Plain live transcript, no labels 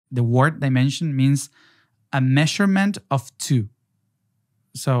the word dimension means a measurement of two.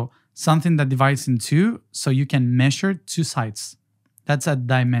 So something that divides in two, so you can measure two sides. That's a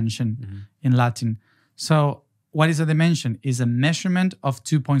dimension in Latin. So what is a dimension? Is a measurement of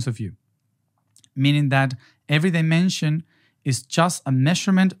 2 points of view, meaning that every dimension is just a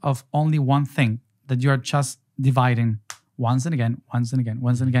measurement of only one thing that you are just dividing once and again, once and again,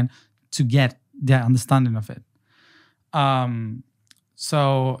 once and again to get the understanding of it.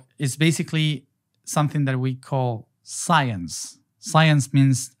 So it's basically something that we call science. Science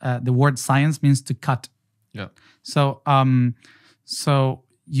means, the word science means to cut. Yeah. So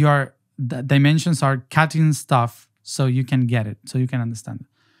the dimensions are cutting stuff so you can get it, so you can understand it.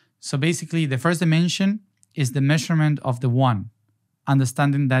 So basically, the first dimension is the measurement of the one,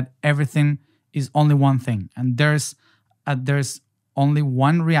 understanding that everything is only one thing, and there's only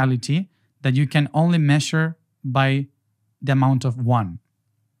one reality that you can only measure by the amount of one.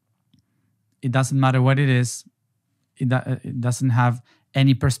 It doesn't matter what it is. It doesn't have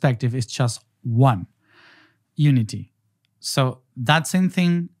any perspective. It's just one. Unity. So that same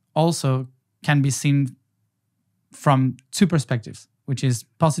thing also can be seen from two perspectives, which is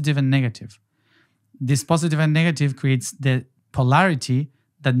positive and negative. This positive and negative creates the polarity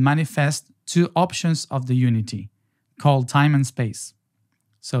that manifests two options of the unity, called time and space.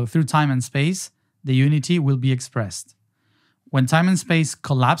 So through time and space, the unity will be expressed. When time and space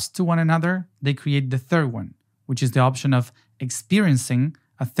collapse to one another, they create the third one, which is the option of experiencing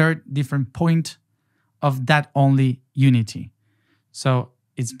a third different point of that only unity. So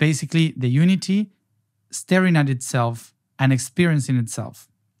it's basically the unity staring at itself and experiencing itself.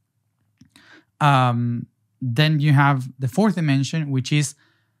 Then you have the fourth dimension, which is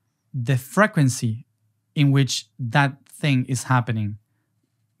the frequency in which that thing is happening,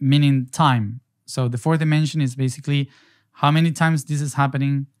 meaning time. So the fourth dimension is basically how many times this is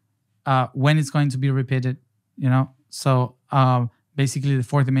happening, when it's going to be repeated, So basically the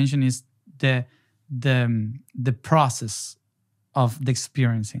fourth dimension is the process of the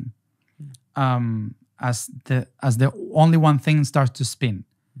experiencing. As the only one thing starts to spin.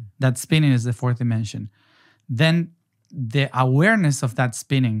 That spinning is the fourth dimension. Then the awareness of that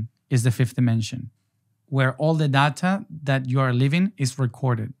spinning is the fifth dimension, where all the data that you are living is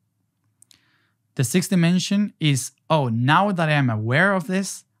recorded. The sixth dimension is, now that I am aware of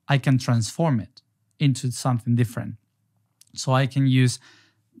this, I can transform it into something different. So I can use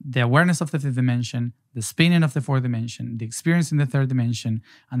the awareness of the fifth dimension, the spinning of the fourth dimension, the experience in the third dimension,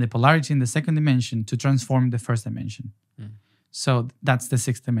 and the polarity in the second dimension to transform the first dimension. So that's the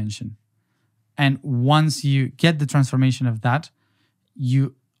sixth dimension. And once you get the transformation of that,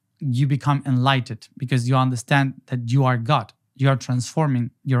 you become enlightened because you understand that you are God. You are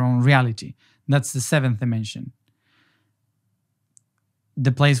transforming your own reality. That's the seventh dimension.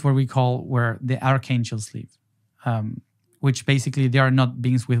 The place where the archangels live, which basically they are not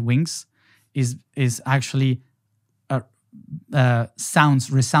beings with wings, is actually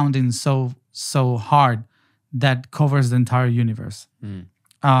sounds resounding so hard that covers the entire universe.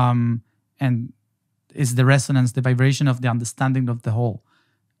 And is the resonance, the vibration of the understanding of the whole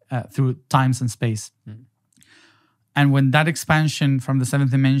through times and space. And when that expansion from the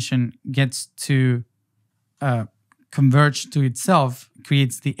seventh dimension gets to converge to itself,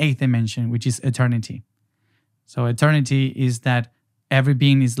 creates the eighth dimension, which is eternity. So eternity is that every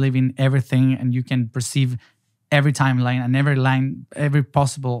being is living everything, and you can perceive every timeline and every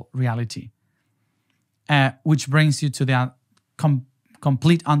possible reality, which brings you to the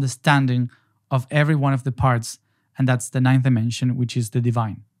complete understanding of every one of the parts, and that's the ninth dimension, which is the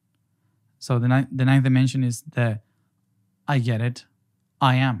divine. So the ninth dimension is I get it,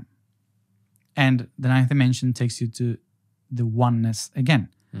 I am. And the ninth dimension takes you to the oneness again,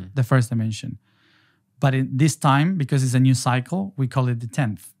 the first dimension. But in this time, because it's a new cycle, we call it the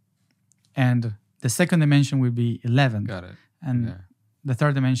 10th. And the second dimension will be 11. Got it. And the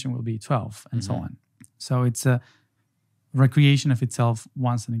third dimension will be 12, and so on. So it's a recreation of itself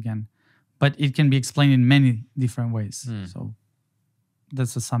once and again. But it can be explained in many different ways. So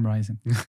that's a summarizing.